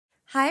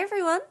Hi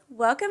everyone,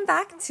 welcome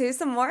back to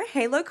some more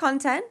Halo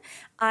content.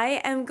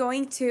 I am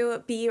going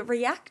to be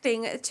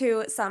reacting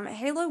to some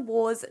Halo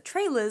Wars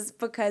trailers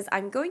because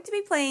I'm going to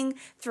be playing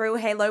through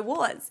Halo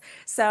Wars.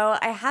 So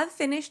I have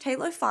finished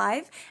Halo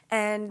 5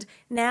 and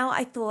now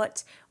I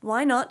thought,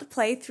 why not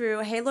play through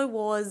Halo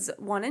Wars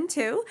 1 and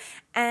 2?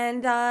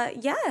 And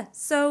yeah,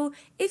 so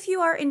if you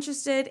are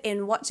interested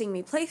in watching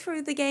me play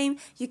through the game,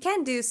 you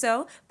can do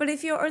so. But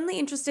if you're only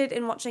interested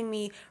in watching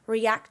me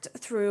react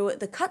through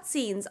the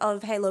cutscenes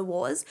of Halo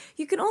Wars,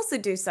 you can also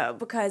do so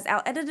because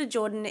our editor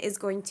Jordan is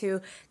going to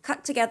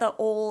cut together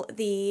all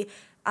the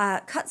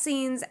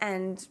cutscenes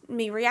and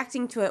me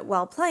reacting to it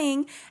while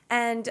playing,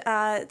 and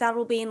that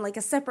will be in like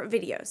a separate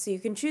video, so you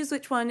can choose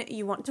which one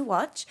you want to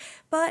watch.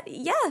 But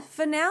yeah,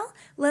 for now,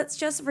 let's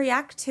just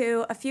react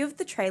to a few of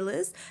the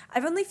trailers.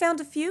 I've only found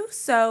a few,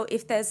 so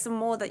if there's some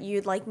more that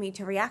you'd like me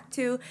to react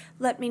to,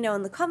 let me know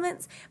in the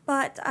comments.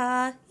 But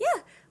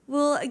yeah,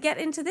 we'll get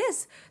into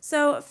this.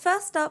 So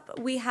first up,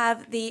 we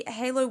have the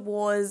Halo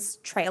Wars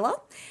trailer,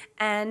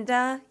 and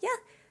yeah,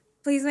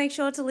 please make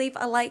sure to leave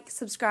a like,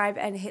 subscribe,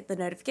 and hit the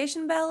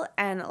notification bell,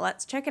 and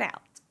let's check it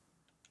out.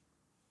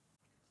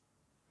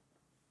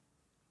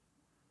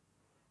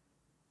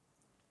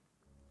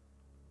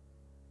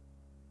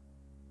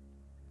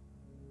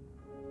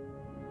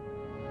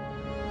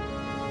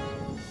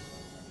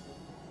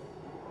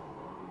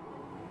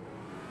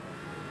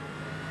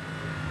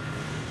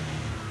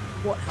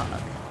 What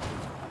hug?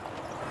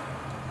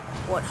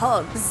 What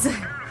hugs? This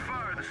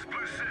is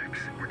Blue 6.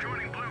 We're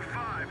joining Blue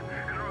 5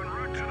 and are en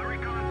route to the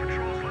recon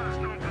patrol's last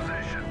known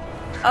position.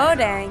 Oh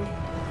dang.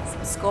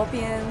 Some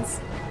scorpions.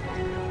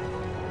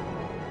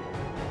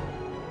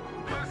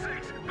 Blue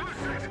 6,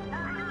 we're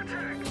under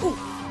attack. Ooh.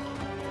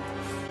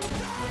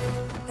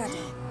 God.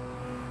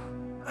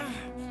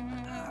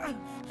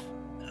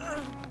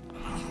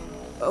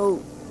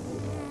 Oh.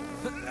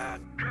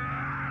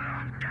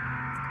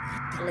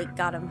 Blake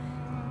got him.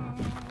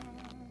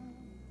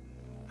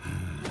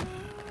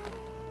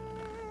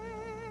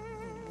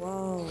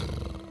 Whoa.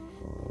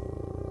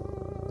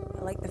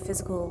 I like the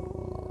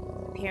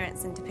physical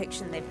appearance and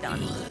depiction they've done.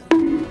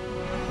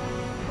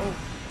 Oh,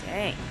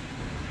 dang.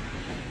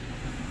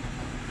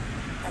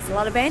 That's a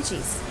lot of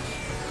banshees.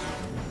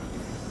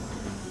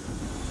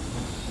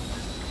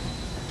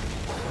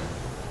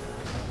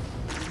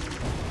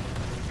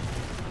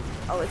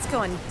 Oh, it's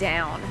going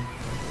down.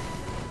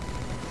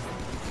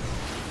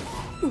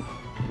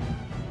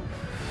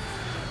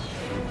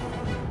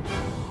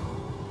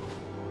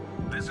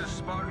 This is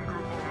Spartan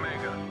Group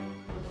Omega.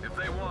 If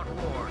they want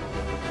war,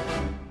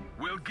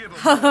 we'll give them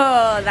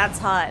Oh, that's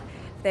hot.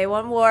 If they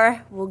want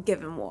war, we'll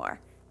give them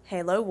war.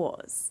 Halo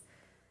Wars.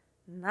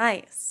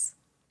 Nice.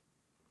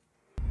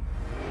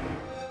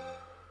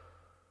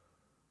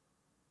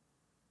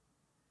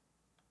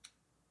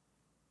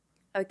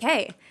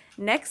 Okay,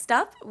 next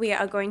up, we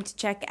are going to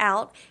check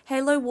out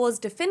Halo Wars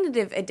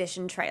Definitive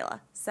Edition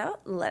trailer. So,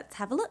 let's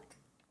have a look.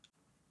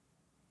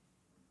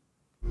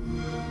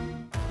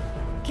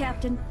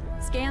 Captain,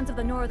 scans of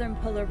the northern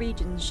polar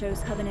region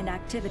shows Covenant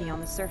activity on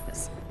the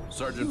surface.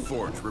 Sergeant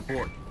Forge,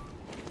 report.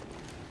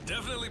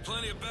 Definitely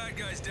plenty of bad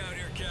guys down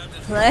here,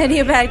 Captain. Plenty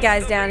of bad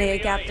guys down here,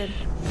 Captain.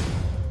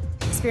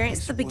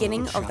 Experience the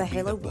beginning of the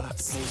Halo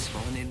Wars.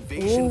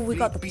 Ooh, we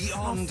got the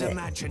Prophet.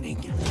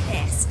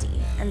 Nasty.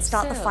 And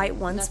start the fight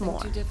once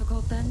more. Too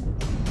difficult then?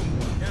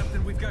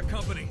 Captain, we've got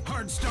company.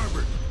 Hard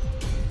starboard.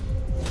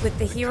 With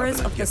the heroes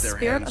of the Get their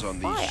Spirit hands of on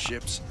Fire. these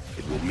ships,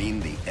 it will mean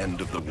the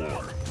end of the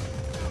war.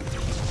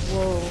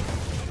 Whoa.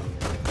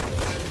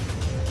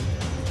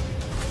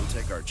 We'll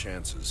take our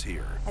chances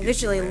here. I Give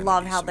visually humanity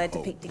love how some they're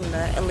hope. depicting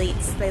the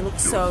elites. They look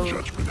so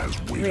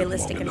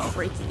realistic and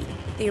freaky.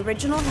 The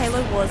original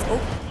Halo Wars... Oh,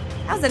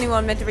 how's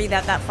anyone meant to read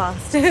that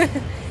fast?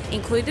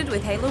 Included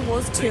with Halo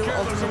Wars 2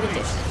 Ultimate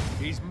Edition.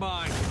 He's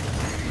mine.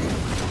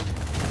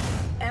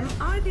 Am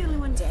I the only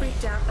one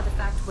freaked out by the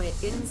fact we're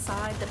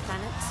inside the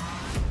planet?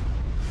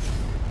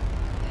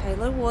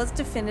 Halo Wars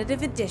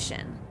Definitive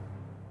Edition.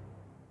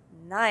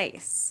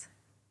 Nice.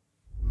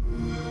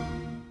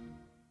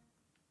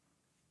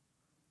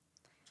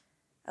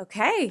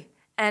 Okay,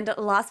 and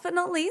last but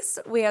not least,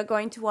 we are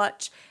going to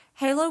watch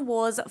Halo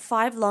Wars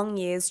 5 Long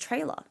Years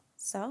trailer.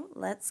 So,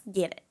 let's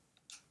get it.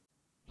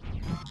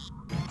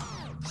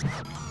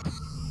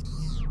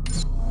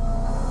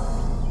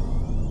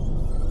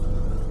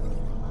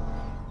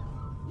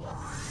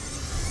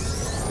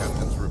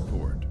 Captain's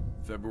report.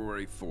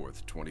 February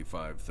 4th,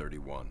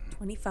 2531.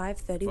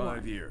 2531.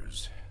 5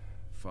 years.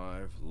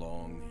 5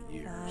 long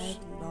years.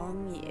 5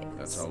 long years.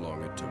 That's how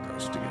long it took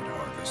us to get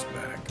Harvest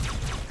back.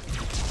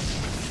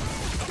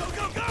 Go,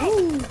 go, go!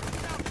 Ooh.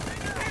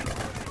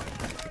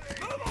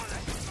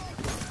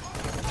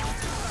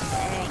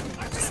 Dang.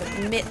 Just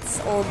admits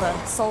all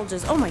the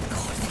soldiers. Oh my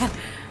god.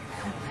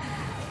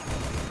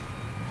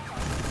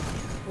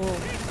 Whoa.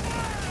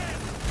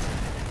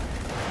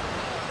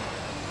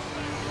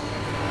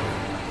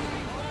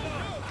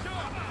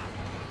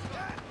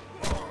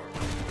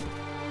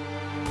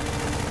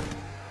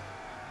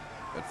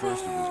 At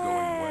first it was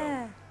going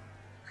well.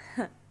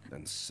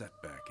 Then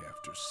setbacks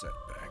after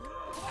setback.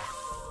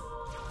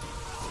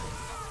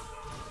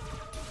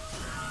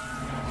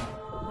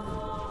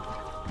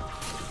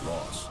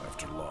 Loss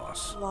after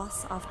loss.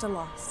 Loss after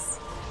loss.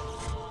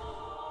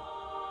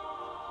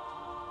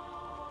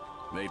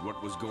 Made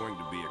what was going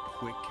to be a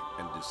quick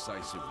and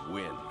decisive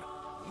win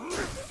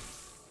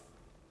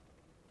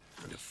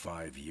into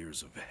 5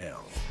 years of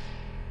hell.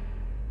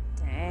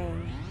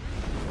 Dang.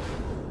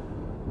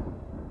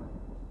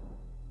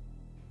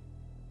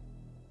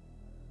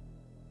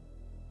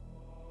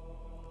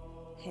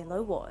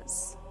 Halo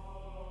Wars.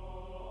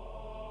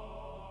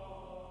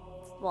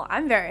 Well,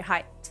 I'm very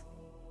hyped.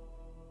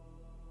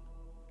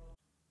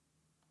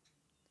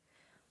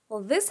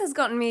 Well, this has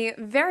gotten me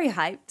very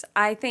hyped.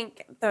 I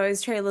think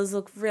those trailers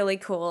look really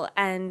cool,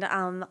 and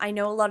I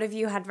know a lot of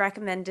you had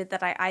recommended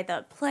that I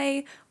either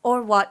play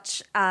or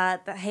watch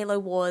the Halo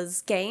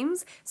Wars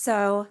games,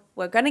 so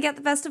we're going to get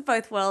the best of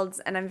both worlds,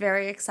 and I'm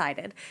very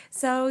excited.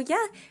 So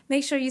yeah,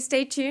 make sure you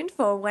stay tuned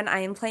for when I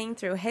am playing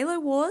through Halo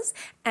Wars,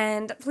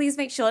 and please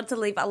make sure to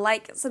leave a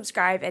like,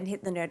 subscribe, and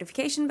hit the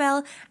notification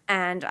bell,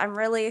 and I'm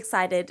really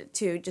excited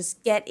to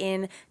just get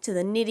in to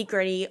the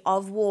nitty-gritty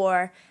of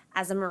war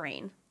as a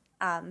Marine.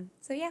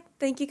 So yeah,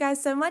 thank you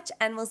guys so much,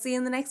 and we'll see you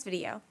in the next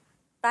video.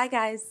 Bye,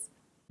 guys.